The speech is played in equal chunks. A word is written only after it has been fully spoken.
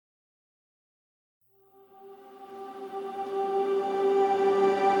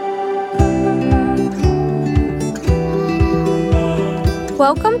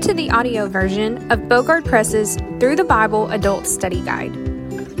Welcome to the audio version of Bogard Press's Through the Bible Adult Study Guide.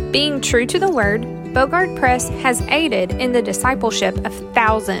 Being true to the Word, Bogard Press has aided in the discipleship of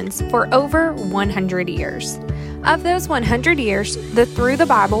thousands for over 100 years. Of those 100 years, the Through the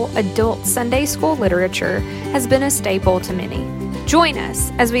Bible Adult Sunday School literature has been a staple to many. Join us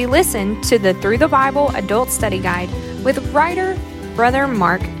as we listen to the Through the Bible Adult Study Guide with writer Brother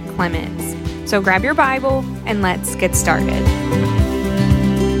Mark Clements. So grab your Bible and let's get started.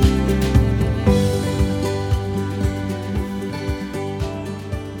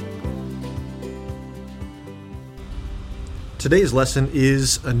 Today's lesson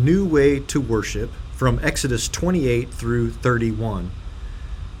is a new way to worship from Exodus 28 through 31.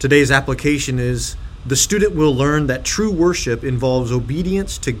 Today's application is the student will learn that true worship involves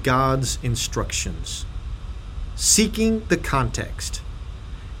obedience to God's instructions. Seeking the context.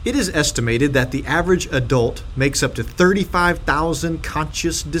 It is estimated that the average adult makes up to 35,000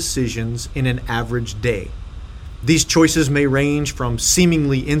 conscious decisions in an average day. These choices may range from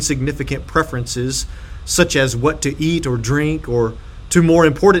seemingly insignificant preferences such as what to eat or drink, or to more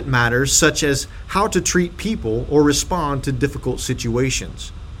important matters such as how to treat people or respond to difficult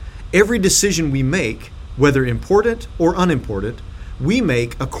situations. Every decision we make, whether important or unimportant, we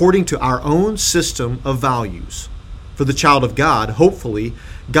make according to our own system of values. For the child of God, hopefully,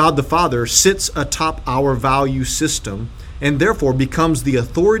 God the Father sits atop our value system and therefore becomes the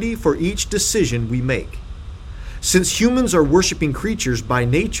authority for each decision we make. Since humans are worshiping creatures by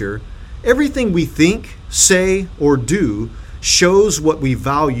nature, everything we think, say, or do shows what we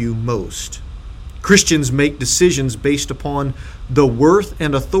value most. Christians make decisions based upon the worth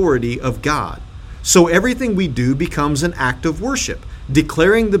and authority of God. So everything we do becomes an act of worship,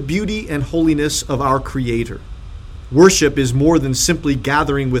 declaring the beauty and holiness of our Creator. Worship is more than simply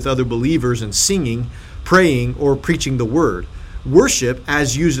gathering with other believers and singing, praying, or preaching the Word. Worship,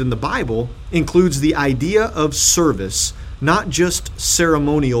 as used in the Bible, includes the idea of service, not just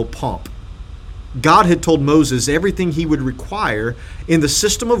ceremonial pomp. God had told Moses everything he would require in the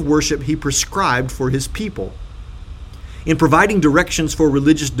system of worship he prescribed for his people. In providing directions for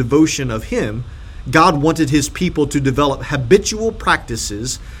religious devotion of him, God wanted his people to develop habitual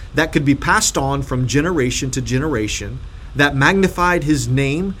practices that could be passed on from generation to generation, that magnified his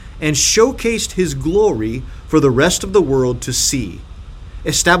name and showcased his glory for the rest of the world to see.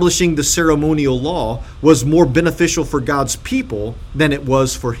 Establishing the ceremonial law was more beneficial for God's people than it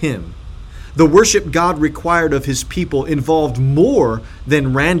was for him. The worship God required of his people involved more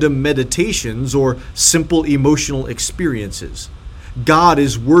than random meditations or simple emotional experiences. God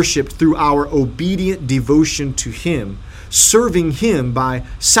is worshiped through our obedient devotion to him, serving him by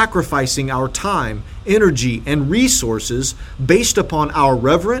sacrificing our time, energy, and resources based upon our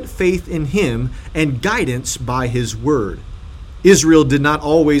reverent faith in him and guidance by his word. Israel did not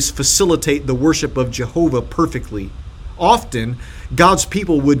always facilitate the worship of Jehovah perfectly. Often, God's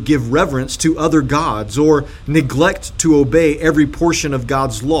people would give reverence to other gods or neglect to obey every portion of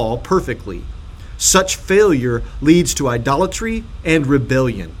God's law perfectly. Such failure leads to idolatry and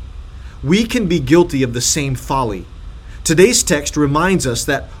rebellion. We can be guilty of the same folly. Today's text reminds us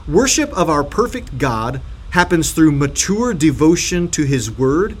that worship of our perfect God happens through mature devotion to his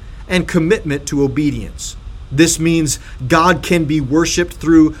word and commitment to obedience. This means God can be worshiped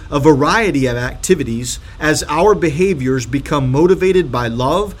through a variety of activities as our behaviors become motivated by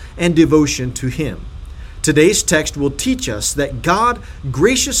love and devotion to him. Today's text will teach us that God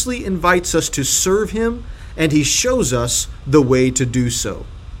graciously invites us to serve him, and he shows us the way to do so.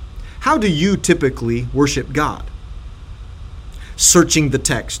 How do you typically worship God? Searching the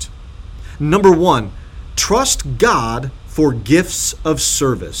text. Number 1, trust God for gifts of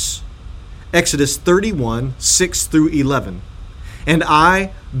service. Exodus 31, 6 through 11. And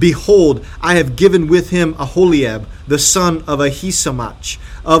I, behold, I have given with him Aholiab, the son of Ahisamach,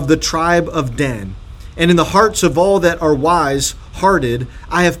 of the tribe of Dan. And in the hearts of all that are wise-hearted,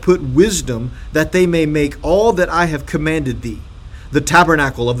 I have put wisdom, that they may make all that I have commanded thee. The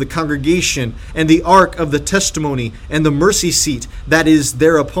tabernacle of the congregation, and the ark of the testimony, and the mercy seat that is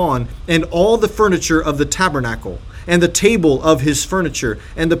thereupon, and all the furniture of the tabernacle, and the table of his furniture,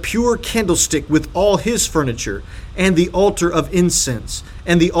 and the pure candlestick with all his furniture, and the altar of incense,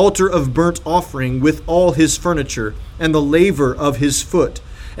 and the altar of burnt offering with all his furniture, and the laver of his foot,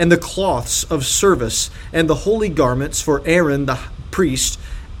 and the cloths of service, and the holy garments for Aaron the priest,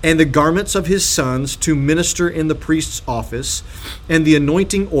 and the garments of his sons to minister in the priest's office, and the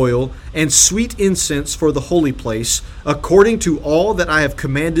anointing oil, and sweet incense for the holy place, according to all that I have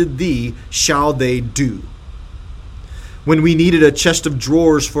commanded thee shall they do. When we needed a chest of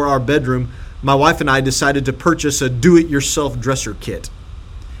drawers for our bedroom, my wife and I decided to purchase a do-it-yourself dresser kit.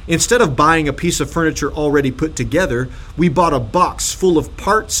 Instead of buying a piece of furniture already put together, we bought a box full of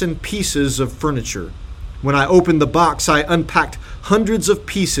parts and pieces of furniture. When I opened the box, I unpacked hundreds of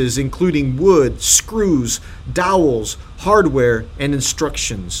pieces, including wood, screws, dowels, hardware, and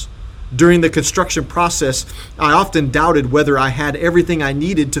instructions. During the construction process, I often doubted whether I had everything I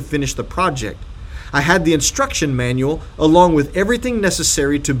needed to finish the project. I had the instruction manual along with everything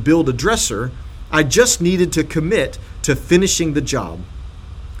necessary to build a dresser. I just needed to commit to finishing the job.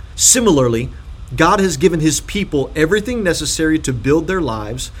 Similarly, God has given His people everything necessary to build their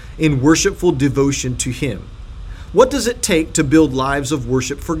lives in worshipful devotion to Him. What does it take to build lives of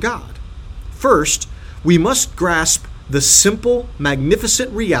worship for God? First, we must grasp the simple, magnificent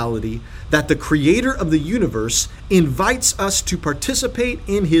reality that the Creator of the universe invites us to participate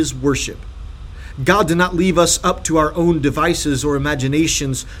in His worship. God did not leave us up to our own devices or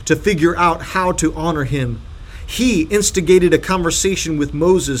imaginations to figure out how to honor Him. He instigated a conversation with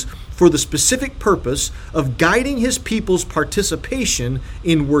Moses for the specific purpose of guiding His people's participation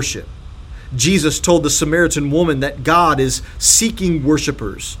in worship. Jesus told the Samaritan woman that God is seeking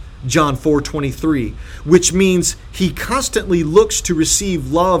worshipers, John 4:23, which means He constantly looks to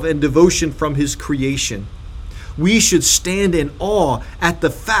receive love and devotion from His creation. We should stand in awe at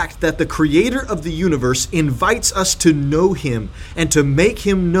the fact that the Creator of the universe invites us to know Him and to make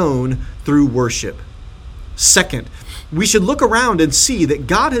Him known through worship. Second, we should look around and see that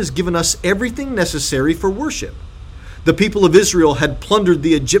God has given us everything necessary for worship. The people of Israel had plundered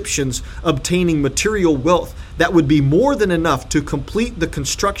the Egyptians, obtaining material wealth that would be more than enough to complete the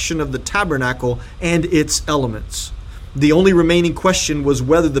construction of the tabernacle and its elements. The only remaining question was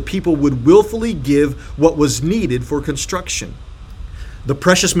whether the people would willfully give what was needed for construction. The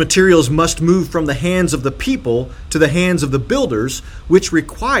precious materials must move from the hands of the people to the hands of the builders, which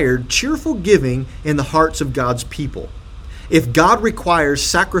required cheerful giving in the hearts of God's people. If God requires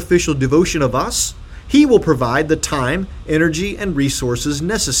sacrificial devotion of us, He will provide the time, energy, and resources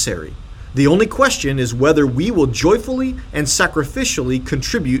necessary. The only question is whether we will joyfully and sacrificially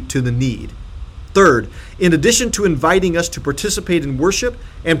contribute to the need. Third, in addition to inviting us to participate in worship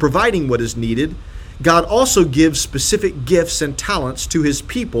and providing what is needed, God also gives specific gifts and talents to His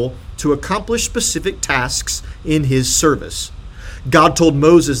people to accomplish specific tasks in His service. God told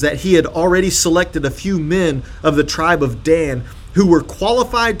Moses that He had already selected a few men of the tribe of Dan who were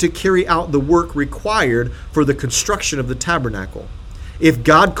qualified to carry out the work required for the construction of the tabernacle. If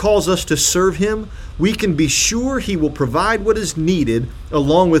God calls us to serve Him, we can be sure He will provide what is needed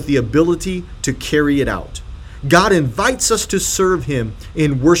along with the ability to carry it out. God invites us to serve Him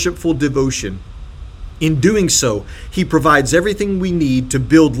in worshipful devotion. In doing so, He provides everything we need to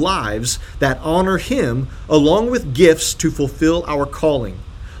build lives that honor Him, along with gifts to fulfill our calling.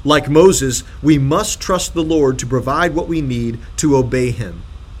 Like Moses, we must trust the Lord to provide what we need to obey Him.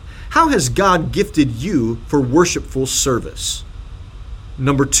 How has God gifted you for worshipful service?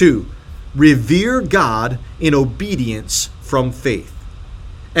 Number 2, revere God in obedience from faith.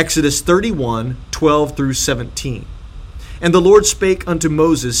 Exodus 31:12 through 17. And the Lord spake unto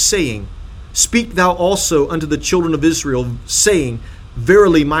Moses, saying, Speak thou also unto the children of Israel, saying,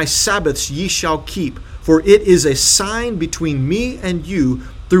 Verily my Sabbaths ye shall keep, for it is a sign between me and you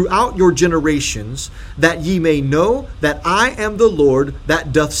throughout your generations, that ye may know that I am the Lord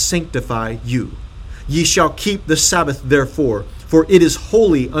that doth sanctify you. Ye shall keep the Sabbath therefore, for it is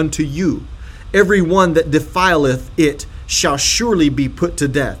holy unto you. Every one that defileth it shall surely be put to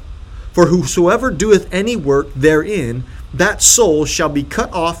death. For whosoever doeth any work therein, that soul shall be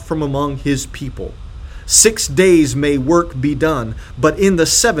cut off from among his people. 6 days may work be done, but in the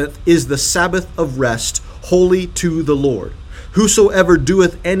 7th is the Sabbath of rest, holy to the Lord. Whosoever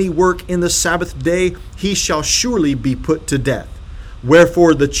doeth any work in the Sabbath day, he shall surely be put to death.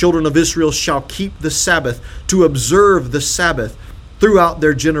 Wherefore the children of Israel shall keep the Sabbath, to observe the Sabbath throughout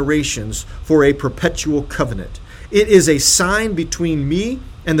their generations, for a perpetual covenant. It is a sign between me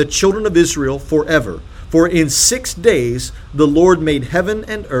and the children of Israel forever. For in 6 days the Lord made heaven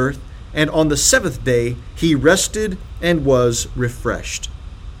and earth, and on the 7th day He rested and was refreshed.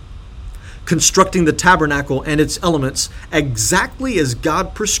 Constructing the tabernacle and its elements exactly as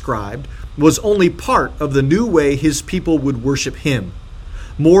God prescribed was only part of the new way His people would worship Him.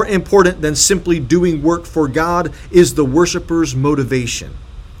 More important than simply doing work for God is the worshiper's motivation.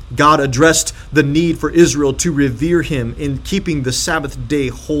 God addressed the need for Israel to revere Him in keeping the Sabbath day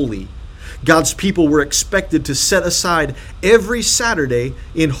holy. God's people were expected to set aside every Saturday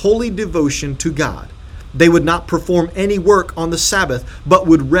in holy devotion to God. They would not perform any work on the Sabbath, but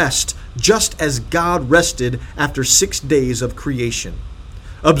would rest just as God rested after 6 days of creation.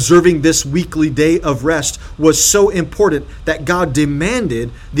 Observing this weekly day of rest was so important that God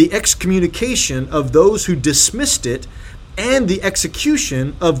demanded the excommunication of those who dismissed it and the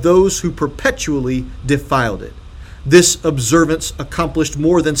execution of those who perpetually defiled it. This observance accomplished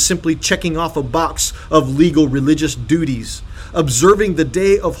more than simply checking off a box of legal religious duties. Observing the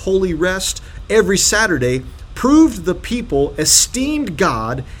day of holy rest every Saturday proved the people esteemed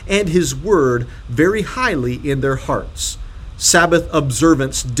God and His Word very highly in their hearts. Sabbath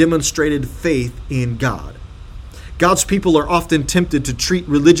observance demonstrated faith in God. God's people are often tempted to treat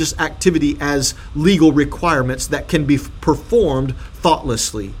religious activity as legal requirements that can be performed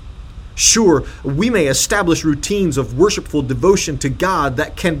thoughtlessly. Sure, we may establish routines of worshipful devotion to God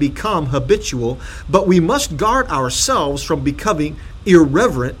that can become habitual, but we must guard ourselves from becoming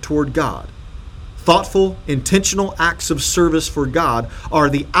irreverent toward God. Thoughtful, intentional acts of service for God are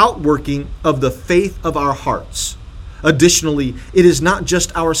the outworking of the faith of our hearts. Additionally, it is not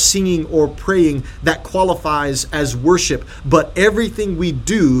just our singing or praying that qualifies as worship, but everything we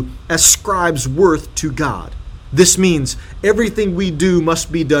do ascribes worth to God. This means everything we do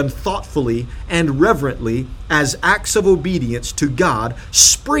must be done thoughtfully and reverently as acts of obedience to God,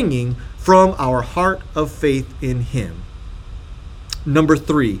 springing from our heart of faith in Him. Number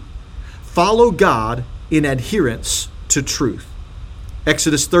 3, follow God in adherence to truth.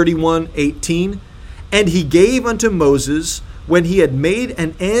 Exodus 31:18. And He gave unto Moses, when he had made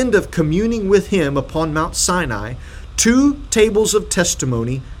an end of communing with him upon Mount Sinai, 2 tables of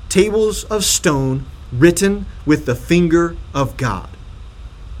testimony, tables of stone, written with the finger of God.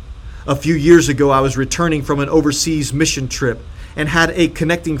 A few years ago, I was returning from an overseas mission trip and had a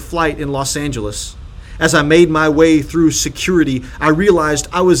connecting flight in Los Angeles. As I made my way through security, I realized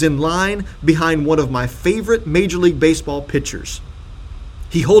I was in line behind one of my favorite Major League Baseball pitchers.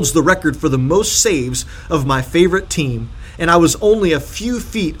 He holds the record for the most saves of my favorite team, and I was only a few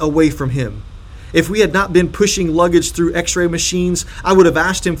feet away from him. If we had not been pushing luggage through x-ray machines, I would have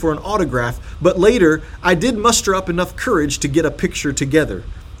asked him for an autograph, but later I did muster up enough courage to get a picture together.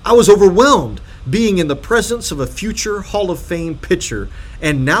 I was overwhelmed being in the presence of a future Hall of Fame pitcher,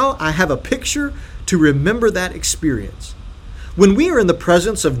 and now I have a picture to remember that experience. When we are in the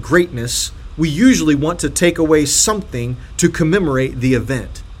presence of greatness, we usually want to take away something to commemorate the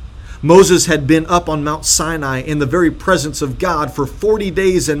event. Moses had been up on Mount Sinai in the very presence of God for 40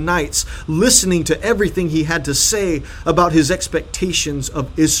 days and nights, listening to everything he had to say about his expectations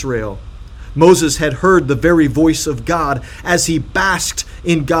of Israel. Moses had heard the very voice of God as he basked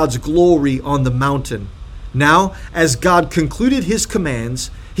in God's glory on the mountain. Now, as God concluded his commands,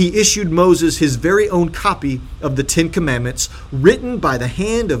 he issued Moses his very own copy of the 10 Commandments, written by the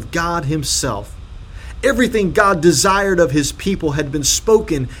hand of God Himself. Everything God desired of His people had been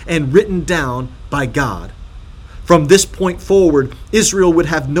spoken and written down by God. From this point forward, Israel would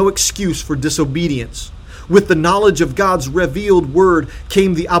have no excuse for disobedience. With the knowledge of God's revealed word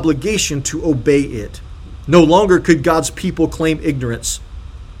came the obligation to obey it. No longer could God's people claim ignorance.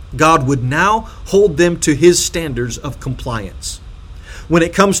 God would now hold them to His standards of compliance. When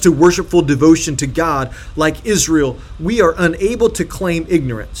it comes to worshipful devotion to God, like Israel, we are unable to claim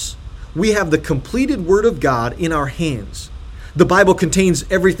ignorance. We have the completed Word of God in our hands. The Bible contains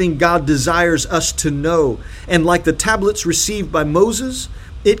everything God desires us to know, and like the tablets received by Moses,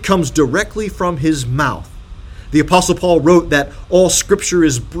 it comes directly from His mouth. The Apostle Paul wrote that all Scripture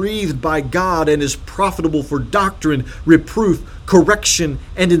is breathed by God and is profitable for doctrine, reproof, correction,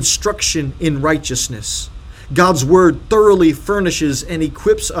 and instruction in righteousness. God's Word thoroughly furnishes and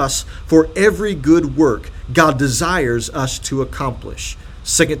equips us for every good work God desires us to accomplish.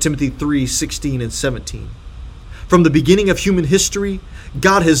 2 Timothy 3:16 and 17. From the beginning of human history,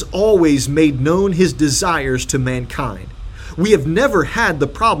 God has always made known His desires to mankind. We have never had the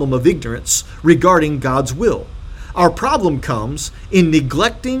problem of ignorance regarding God's will. Our problem comes in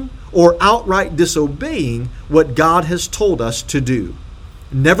neglecting or outright disobeying what God has told us to do.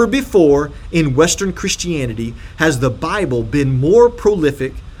 Never before in Western Christianity has the Bible been more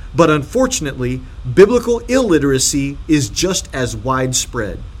prolific, but unfortunately, biblical illiteracy is just as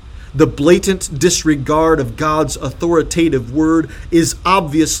widespread. The blatant disregard of God's authoritative word is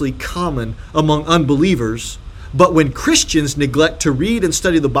obviously common among unbelievers, but when Christians neglect to read and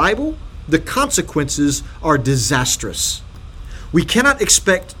study the Bible, the consequences are disastrous. We cannot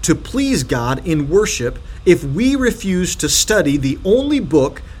expect to please God in worship if we refuse to study the only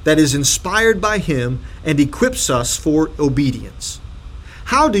book that is inspired by Him and equips us for obedience.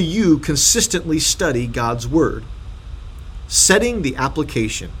 How do you consistently study God's Word? Setting the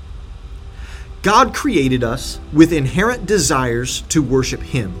application. God created us with inherent desires to worship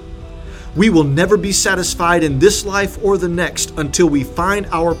Him. We will never be satisfied in this life or the next until we find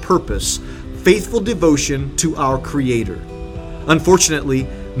our purpose, faithful devotion to our Creator. Unfortunately,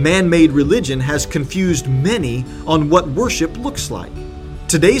 man-made religion has confused many on what worship looks like.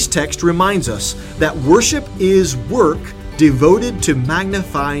 Today's text reminds us that worship is work devoted to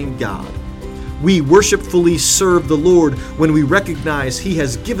magnifying God. We worshipfully serve the Lord when we recognize He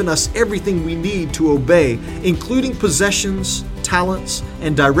has given us everything we need to obey, including possessions, talents,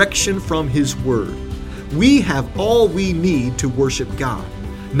 and direction from His Word. We have all we need to worship God.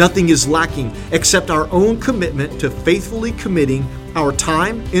 Nothing is lacking except our own commitment to faithfully committing our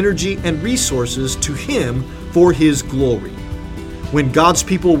time, energy, and resources to Him for His glory. When God's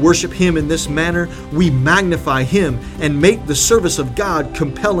people worship Him in this manner, we magnify Him and make the service of God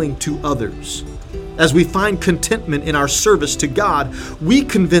compelling to others. As we find contentment in our service to God, we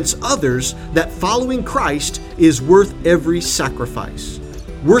convince others that following Christ is worth every sacrifice.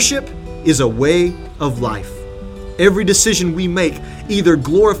 Worship is a way of life. Every decision we make either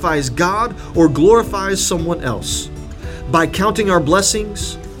glorifies God or glorifies someone else. By counting our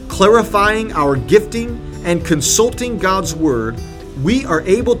blessings, clarifying our gifting, and consulting God's Word, we are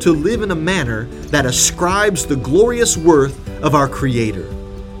able to live in a manner that ascribes the glorious worth of our Creator.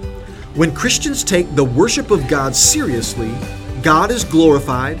 When Christians take the worship of God seriously, God is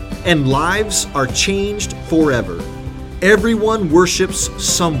glorified and lives are changed forever. Everyone worships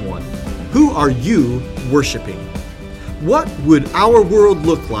someone. Who are you worshiping? What would our world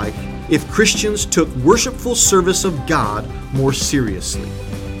look like if Christians took worshipful service of God more seriously?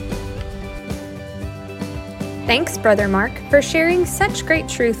 Thanks, Brother Mark, for sharing such great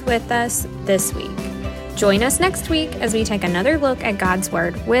truth with us this week. Join us next week as we take another look at God's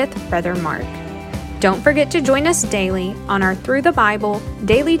Word with Brother Mark. Don't forget to join us daily on our Through the Bible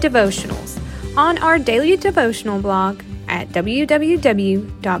daily devotionals on our daily devotional blog at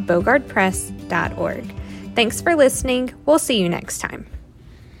www.bogardpress.org. Thanks for listening. We'll see you next time.